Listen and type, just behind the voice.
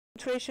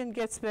concentration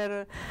gets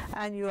better,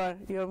 and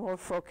you're more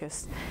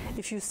focused.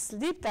 If you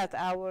sleep that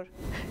hour,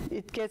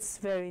 it gets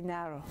very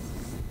narrow.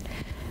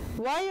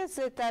 Why is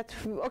it that,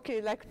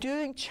 okay, like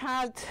during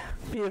child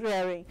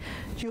rearing,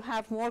 you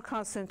have more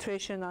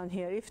concentration on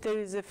here? If there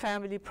is a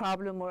family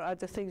problem or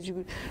other things,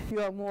 you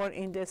are more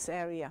in this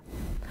area.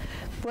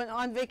 When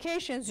on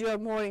vacations, you are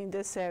more in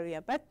this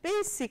area. But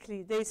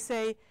basically, they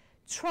say,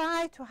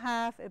 try to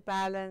have a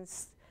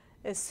balanced,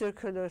 a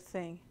circular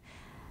thing.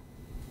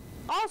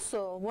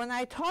 Also, when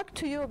I talk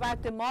to you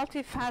about the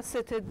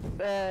multifaceted,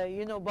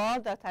 ball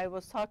that I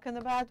was talking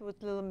about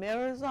with little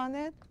mirrors on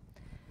it,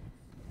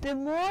 the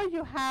more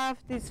you have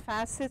these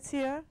facets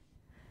here,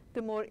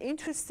 the more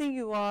interesting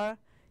you are,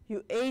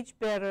 you age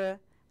better,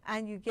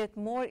 and you get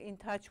more in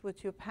touch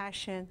with your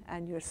passion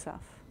and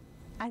yourself.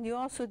 And you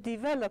also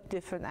develop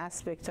different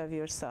aspects of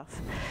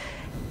yourself.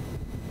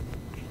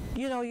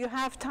 You know, you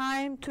have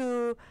time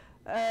to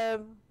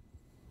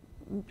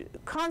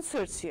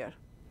concerts here,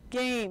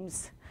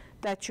 games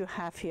that you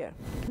have here.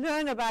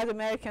 Learn about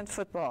American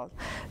football,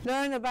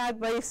 learn about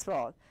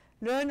baseball,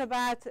 learn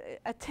about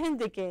attend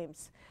the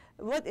games.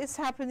 What is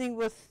happening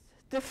with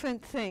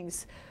different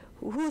things?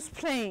 Who's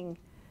playing?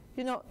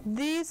 You know,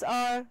 these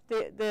are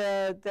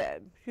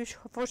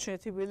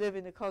fortunately, we live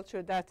in a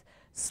culture that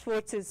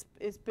sports is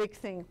big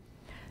thing.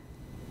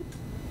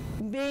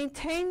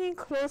 Maintaining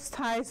close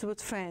ties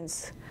with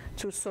friends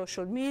through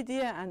social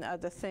media and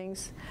other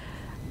things,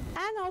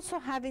 and also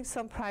having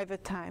some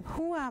private time.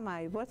 Who am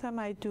I? What am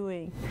I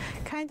doing?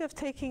 Kind of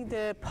taking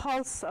the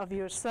pulse of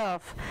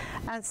yourself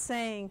and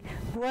saying,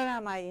 where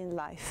am I in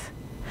life?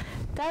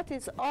 That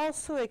is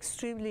also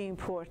extremely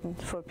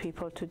important for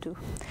people to do.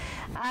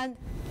 And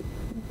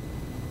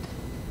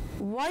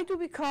why do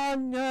we call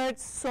nerds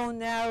so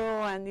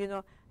narrow? And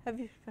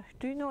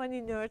do you know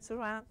any nerds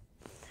around?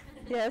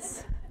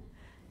 Yes.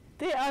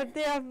 They are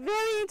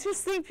very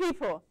interesting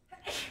people,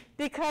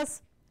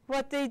 because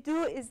what they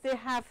do is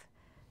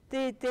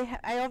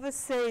I always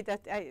say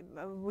that I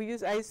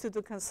used to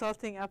do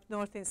consulting up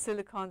north in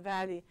Silicon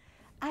Valley.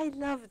 I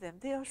love them.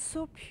 They are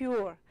so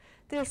pure.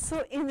 They're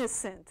so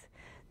innocent.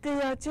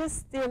 They're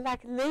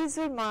like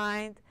laser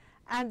mind,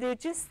 and they're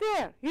just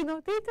there. You know,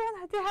 they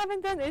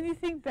haven't done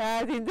anything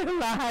bad in their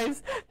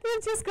lives.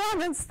 They've just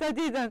gone and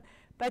studied them.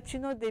 But you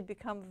know, they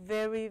become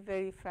very,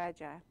 very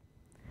fragile.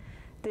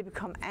 They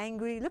become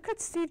angry. Look at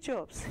Steve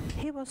Jobs.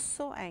 He was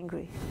so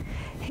angry.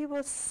 He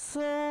was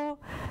so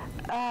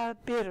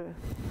bitter.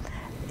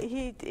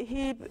 He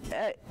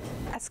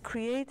as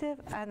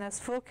creative and as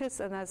focused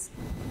and as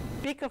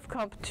big of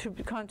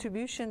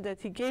contribution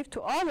that he gave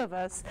to all of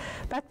us,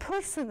 but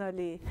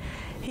personally,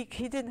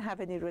 he didn't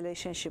have any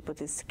relationship with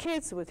his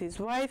kids, with his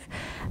wife,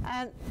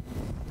 and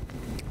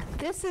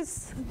this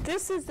is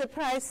the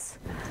price.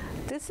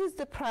 This is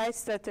the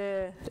price that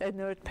a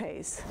nerd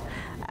pays,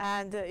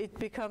 and it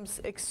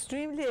becomes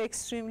extremely,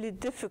 extremely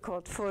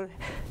difficult for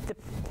the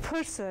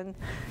person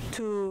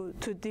to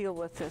deal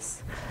with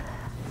this.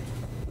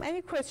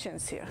 Any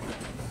questions here?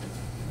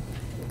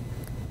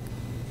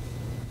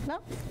 No?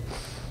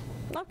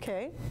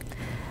 Okay.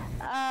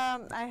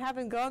 I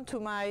haven't gone to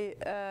my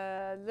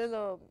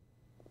little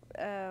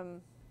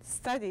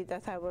study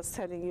that I was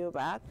telling you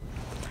about.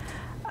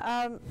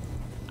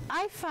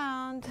 I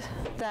found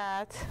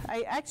that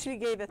I actually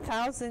gave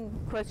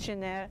 1,000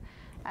 questionnaire.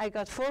 I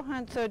got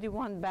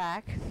 431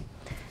 back,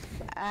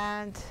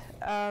 and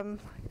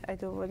I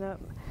don't want to.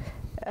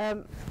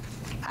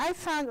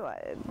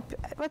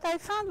 What I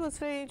found was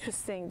very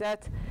interesting,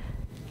 that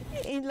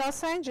in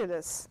Los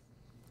Angeles,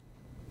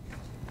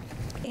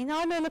 in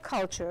our little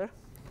culture,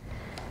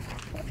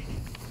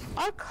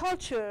 our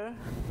culture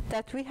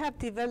that we have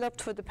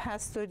developed for the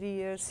past 30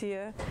 years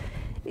here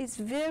is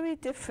very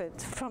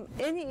different from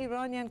any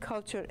Iranian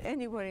culture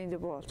anywhere in the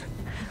world.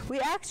 We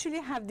actually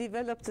have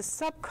developed a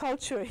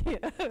subculture here.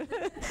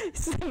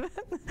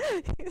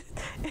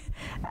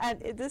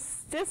 And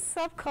this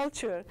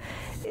subculture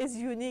is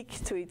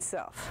unique to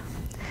itself.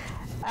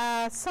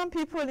 Some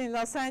people in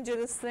Los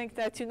Angeles think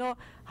that, you know,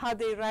 how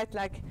they write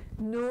like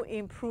new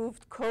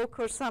improved Coke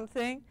or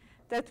something,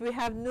 that we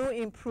have new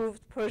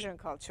improved Persian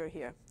culture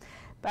here.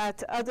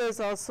 But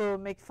others also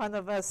make fun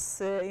of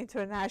us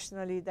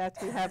internationally, that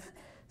we have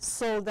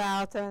sold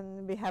out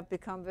and we have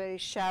become very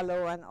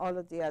shallow and all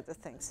of the other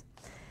things.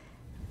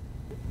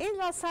 In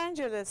Los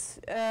Angeles,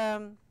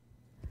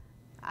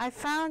 I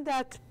found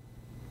that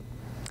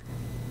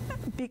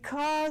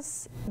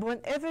because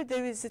whenever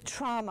there is a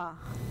trauma,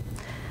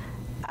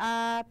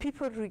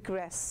 people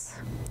regress.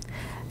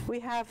 We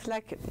have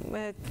like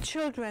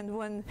children,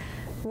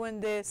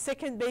 when the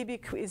second baby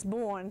is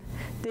born,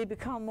 they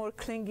become more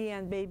clingy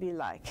and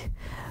baby-like.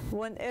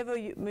 When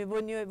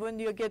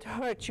you get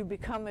hurt, you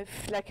become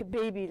like a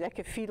baby, like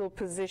a fetal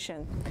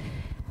position.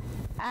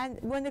 And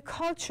when a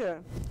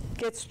culture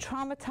gets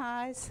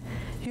traumatized,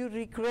 you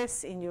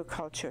regress in your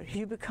culture.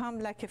 You become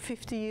like a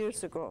 50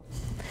 years ago.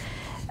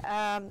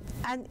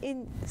 And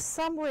in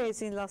some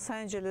ways in Los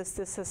Angeles,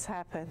 this has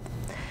happened.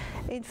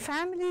 In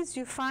families,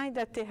 you find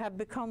that they have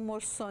become more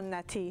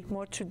sunnati,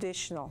 more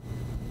traditional.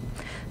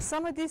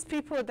 Some of these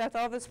people that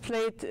always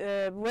played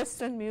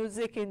Western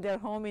music in their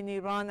home in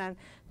Iran, and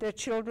their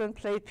children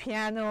played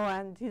piano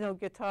and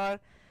guitar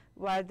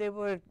while they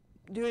were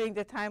during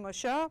the time of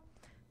Shah.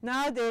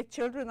 Now their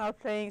children are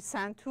playing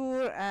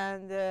santur,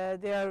 and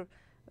they are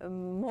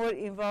more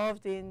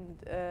involved in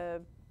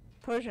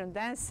Persian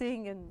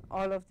dancing and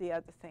all of the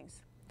other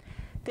things.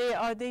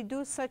 They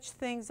do such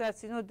things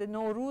as, the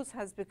Nowruz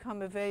has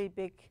become a very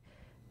big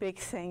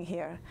thing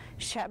here.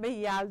 Shab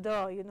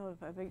Yalda,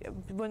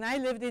 when I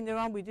lived in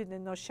Iran, we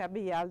didn't know Shab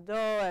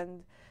Yalda,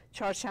 and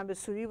Charshambe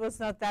Suri was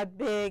not that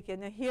big,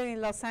 and here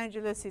in Los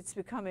Angeles, it's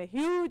become a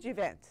huge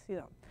event,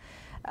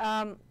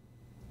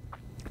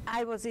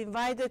 I was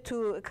invited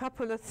to a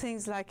couple of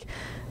things like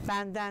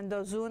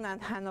Bandandazun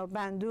and Hana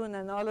Bandun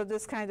and all of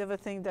this kind of a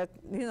thing that,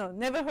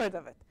 never heard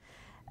of it.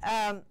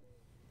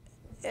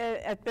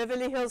 At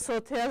Beverly Hills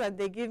Hotel, and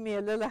they give me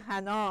a little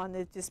Hana and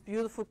it's this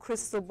beautiful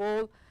crystal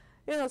bowl.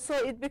 So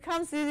it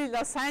becomes really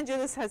Los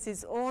Angeles has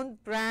its own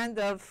brand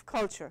of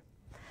culture.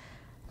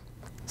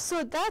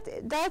 So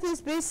that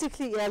is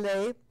basically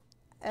LA.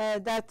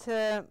 And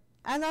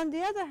on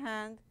the other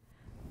hand,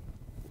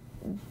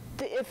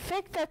 the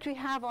effect that we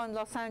have on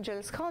Los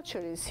Angeles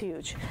culture is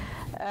huge.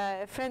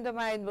 A friend of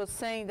mine was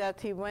saying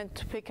that he went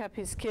to pick up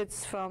his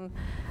kids from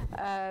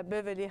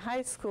Beverly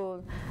High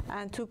School,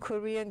 and two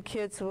Korean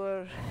kids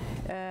were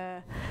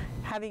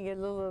having a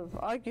little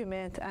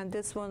argument, and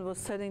this one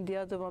was telling the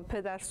other one,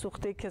 "Pedar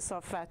sukhte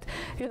kesafat."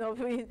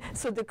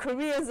 So the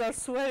Koreans are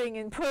swearing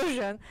in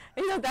Persian.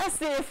 That's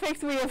the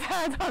effect we have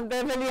had on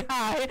Beverly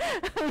High.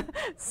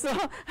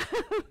 So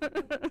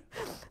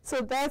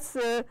that's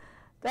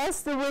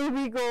the way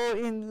we go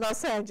in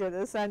Los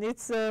Angeles, and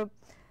it's also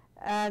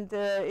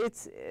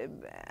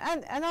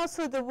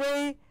the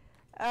way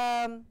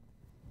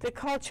the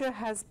culture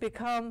has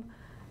become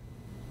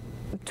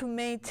to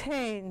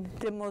maintain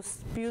the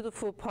most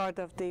beautiful part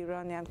of the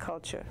Iranian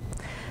culture.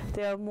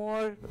 There are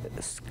more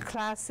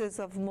classes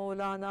of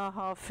Maulana,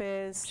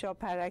 Hafiz, Shah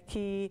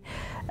Paraki,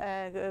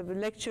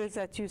 lectures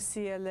at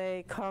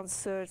UCLA,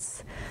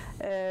 concerts,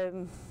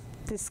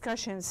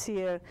 discussions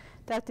here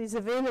that is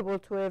available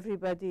to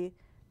everybody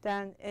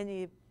than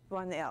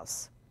anyone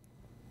else.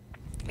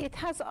 It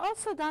has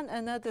also done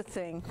another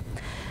thing.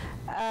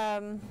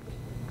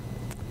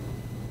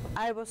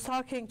 I was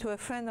talking to a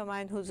friend of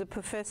mine who's a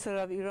professor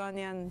of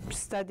Iranian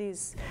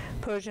studies,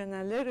 Persian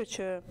and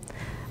literature,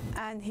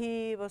 and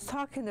he was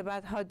talking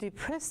about how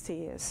depressed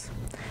he is.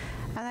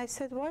 And I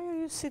said, "Why are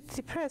you so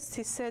depressed?"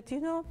 He said,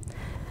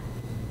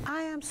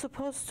 "I am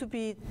supposed to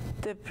be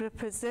the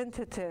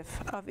representative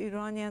of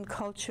Iranian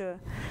culture,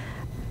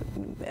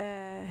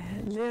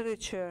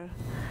 literature,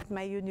 at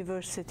my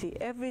university.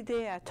 Every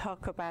day I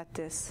talk about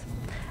this.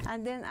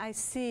 And then I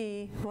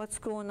see what's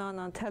going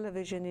on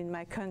television in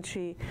my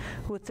country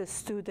with the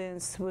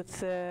students,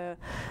 with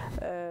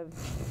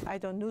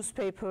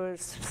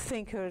newspapers,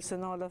 thinkers,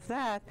 and all of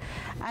that.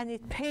 And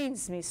it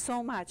pains me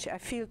so much. I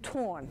feel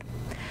torn.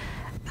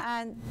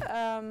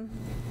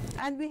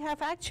 And we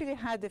have actually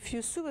had a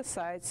few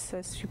suicides,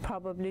 as you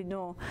probably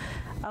know,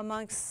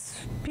 amongst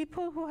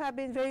people who have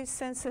been very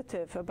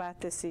sensitive about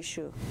this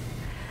issue.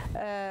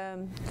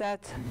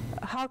 That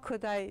how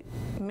could I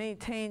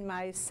maintain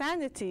my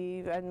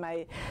sanity and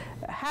my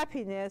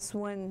happiness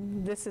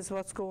when this is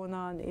what's going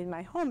on in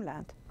my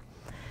homeland?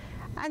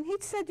 And he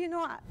said,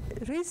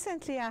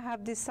 recently I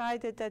have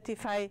decided that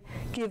if I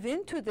give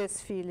in to this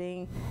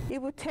feeling,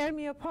 it would tear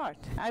me apart.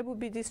 I would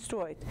be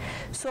destroyed.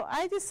 So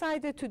I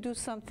decided to do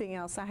something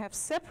else. I have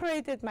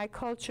separated my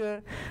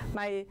culture,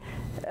 my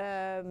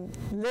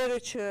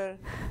literature,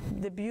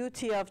 the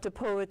beauty of the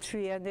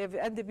poetry and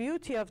the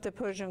beauty of the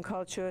Persian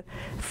culture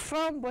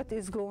from what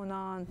is going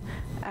on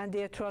and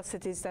the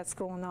atrocities that's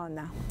going on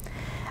now.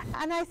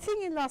 And I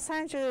think in Los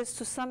Angeles,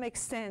 to some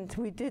extent,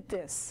 we did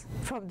this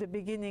from the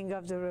beginning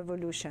of the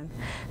revolution.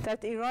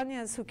 That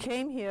Iranians who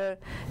came here,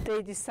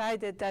 they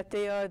decided that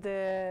they are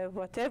the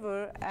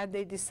whatever, and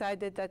they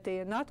decided that they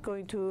are not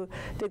going to,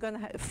 they're going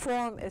to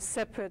form a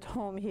separate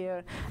home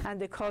here, and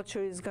the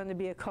culture is going to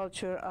be a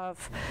culture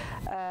of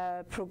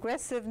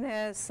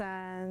progressiveness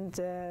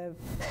and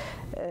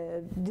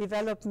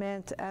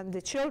development, and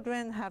the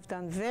children have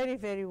done very,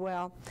 very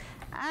well.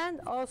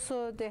 And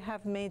also they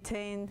have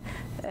maintained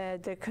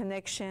their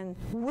connection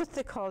with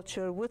the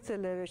culture, with the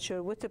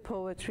literature, with the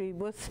poetry,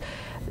 with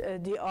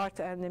the art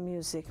and the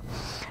music.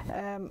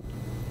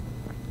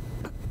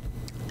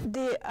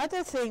 The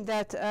other thing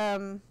that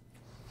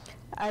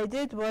I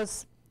did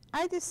was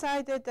I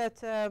decided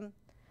that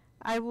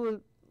I will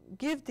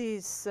give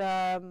this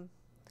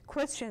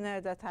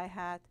questionnaire that I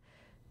had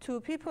to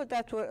people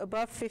that were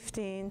above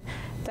 15,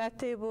 that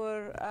they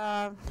were,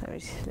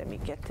 let me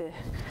get the,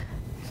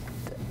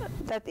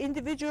 that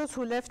individuals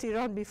who left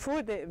Iran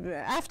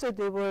after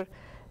they were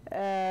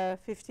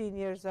 15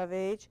 years of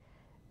age,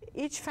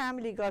 each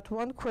family got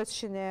one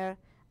questionnaire,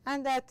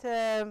 and that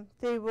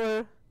they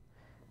were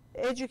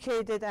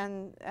educated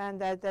and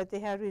that they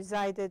had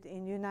resided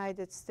in the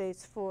United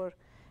States for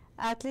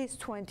at least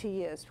 20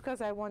 years,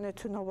 because I wanted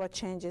to know what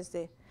changes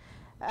they.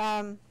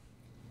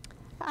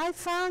 I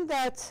found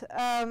that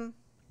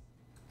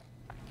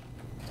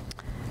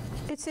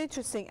it's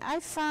interesting. I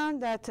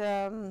found that,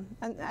 and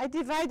I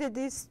divided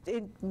this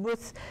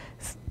with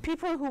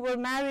people who were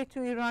married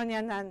to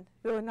Iranian and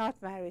who were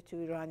not married to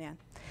Iranian.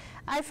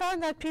 I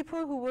found that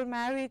people who were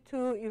married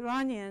to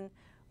Iranian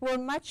were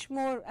much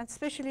more, and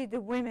especially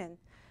the women,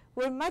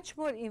 were much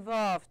more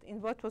involved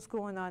in what was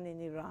going on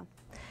in Iran.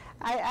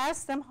 I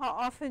asked them, how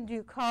often do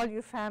you call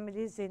your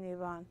families in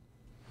Iran?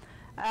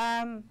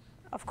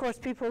 Of course,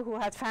 people who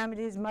had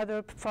families,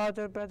 mother,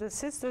 father, brothers,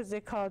 sisters, they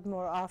called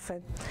more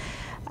often.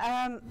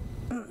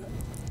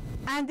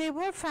 And they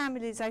were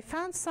families. I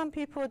found some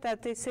people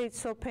that they say it's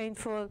so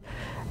painful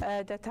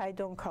that I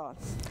don't call.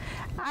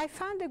 I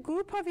found a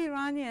group of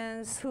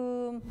Iranians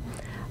who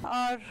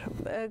are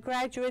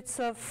graduates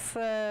of,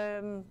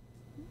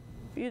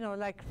 you know,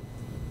 like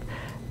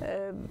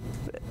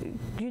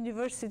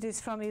universities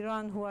from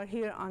Iran who are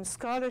here on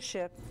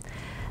scholarship,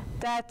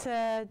 that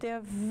they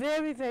are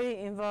very, very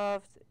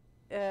involved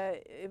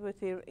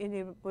with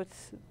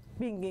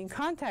being in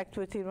contact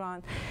with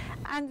Iran,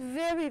 and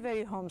very,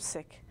 very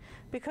homesick,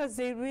 because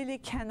they really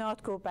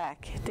cannot go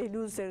back. They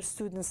lose their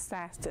student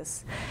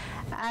status.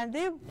 And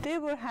they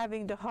were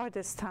having the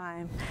hardest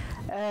time.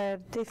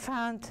 They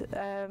found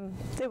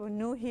they were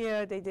new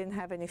here, they didn't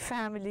have any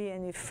family,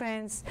 any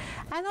friends,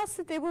 and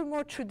also they were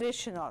more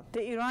traditional.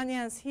 The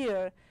Iranians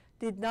here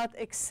did not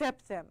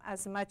accept them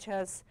as much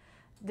as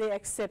they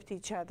accept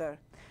each other.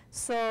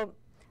 So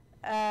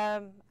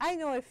I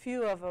know a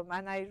few of them,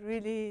 and I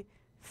really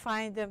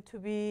find them to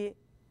be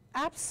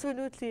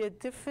absolutely a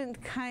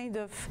different kind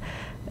of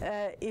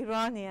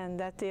Iranian,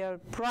 that they are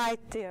bright,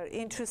 they are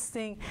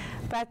interesting,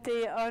 but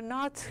they are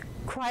not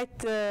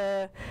quite,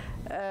 you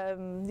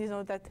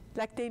know, that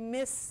like they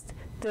missed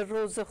the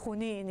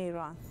Rozakhuni in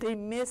Iran. They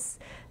miss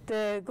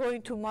the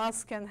going to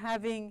mosque and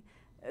having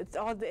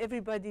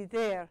everybody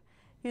there,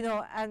 you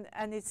know,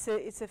 and it's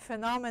a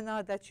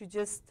phenomena that you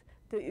just,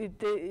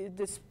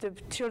 the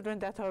children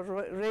that are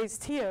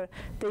raised here,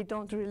 they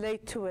don't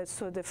relate to it,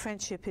 so the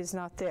friendship is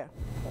not there.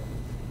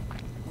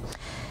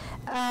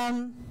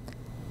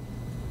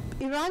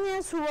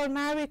 Iranians who are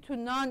married to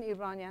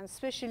non-Iranians,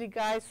 especially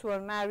guys who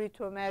are married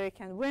to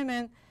American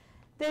women,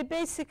 they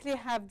basically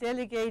have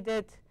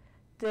delegated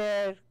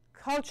their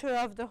culture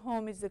of the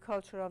home is the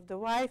culture of the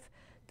wife,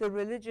 the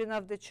religion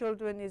of the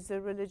children is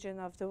the religion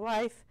of the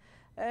wife.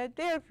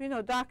 They're, you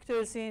know,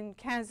 doctors in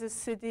Kansas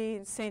City,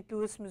 in St.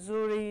 Louis,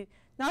 Missouri.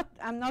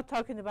 I'm not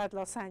talking about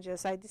Los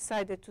Angeles. I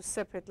decided to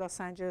separate Los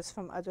Angeles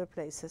from other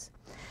places.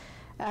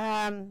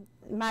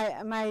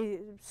 My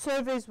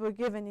surveys were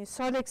given in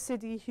Salt Lake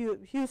City,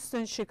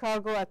 Houston,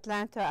 Chicago,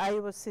 Atlanta,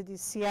 Iowa City,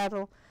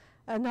 Seattle,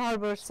 Ann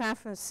Arbor, San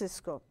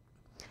Francisco.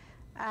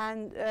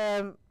 And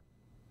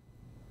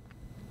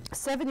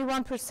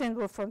 71%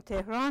 were from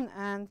Tehran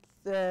and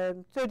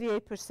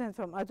 38%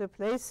 from other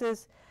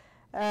places.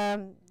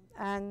 And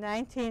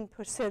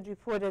 19%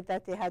 reported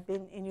that they had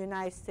been in the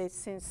United States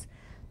since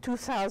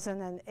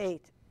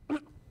 2008.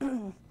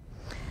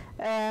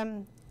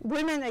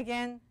 Women,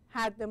 again,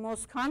 had the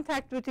most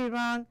contact with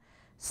Iran.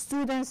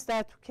 Students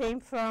that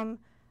came from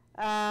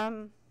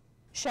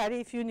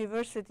Sharif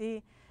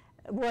University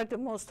were the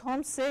most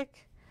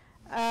homesick,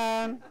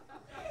 and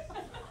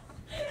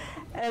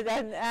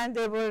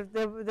they were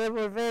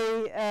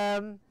very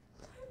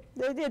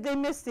they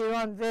missed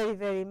Iran very,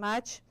 very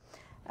much.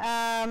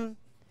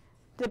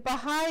 The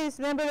Baha'is,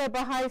 members of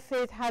Baha'i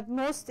faith, had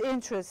most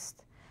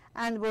interest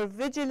and were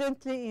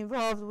vigilantly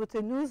involved with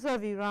the news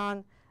of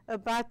Iran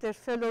about their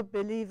fellow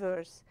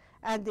believers,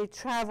 and they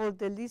traveled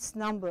the least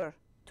number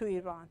to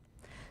Iran.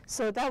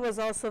 So that was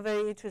also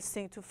very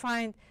interesting to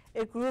find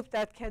a group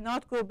that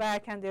cannot go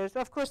back, and there's,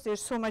 of course,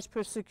 there's so much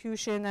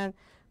persecution and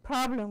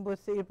problem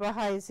with the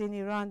Baha'is in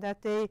Iran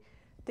that they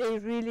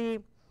really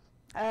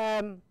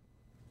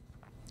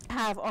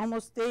have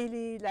almost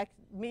daily like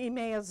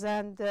emails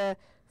and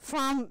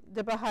from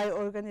the Baha'i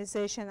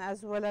organization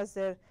as well as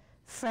their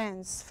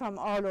friends from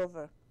all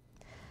over.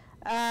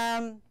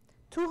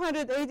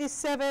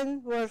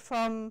 287 were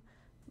from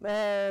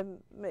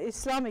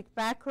Islamic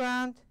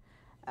background.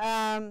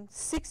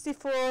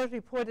 64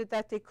 reported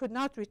that they could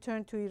not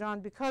return to Iran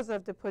because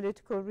of the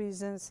political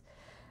reasons.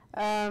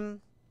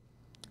 Then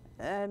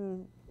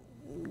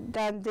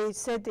they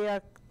said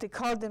they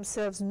called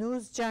themselves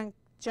news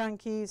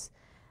junkies,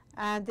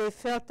 and they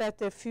felt that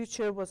their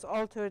future was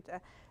altered.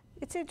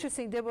 It's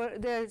interesting.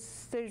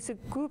 There's a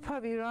group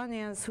of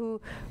Iranians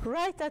who,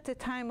 right at the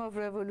time of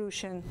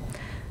revolution,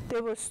 they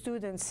were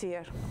students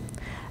here.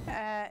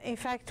 In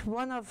fact,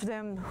 one of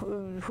them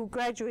who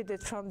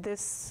graduated from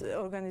this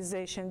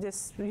organization,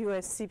 this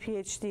USC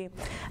PhD,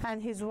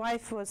 and his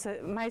wife was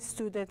my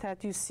student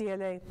at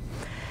UCLA.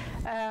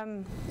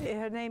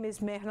 Her name is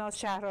Mehnaz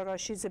Shahrara.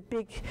 She's a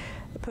big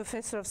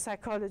professor of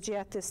psychology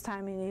at this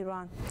time in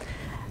Iran.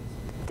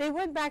 They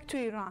went back to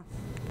Iran,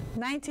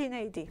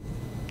 1980.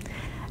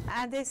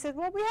 And they said,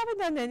 well, we haven't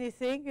done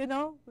anything, you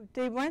know.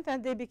 They went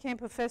and they became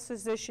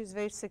professors there. She's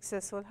very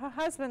successful. Her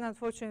husband,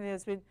 unfortunately,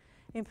 has been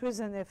in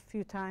prison a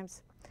few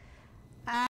times.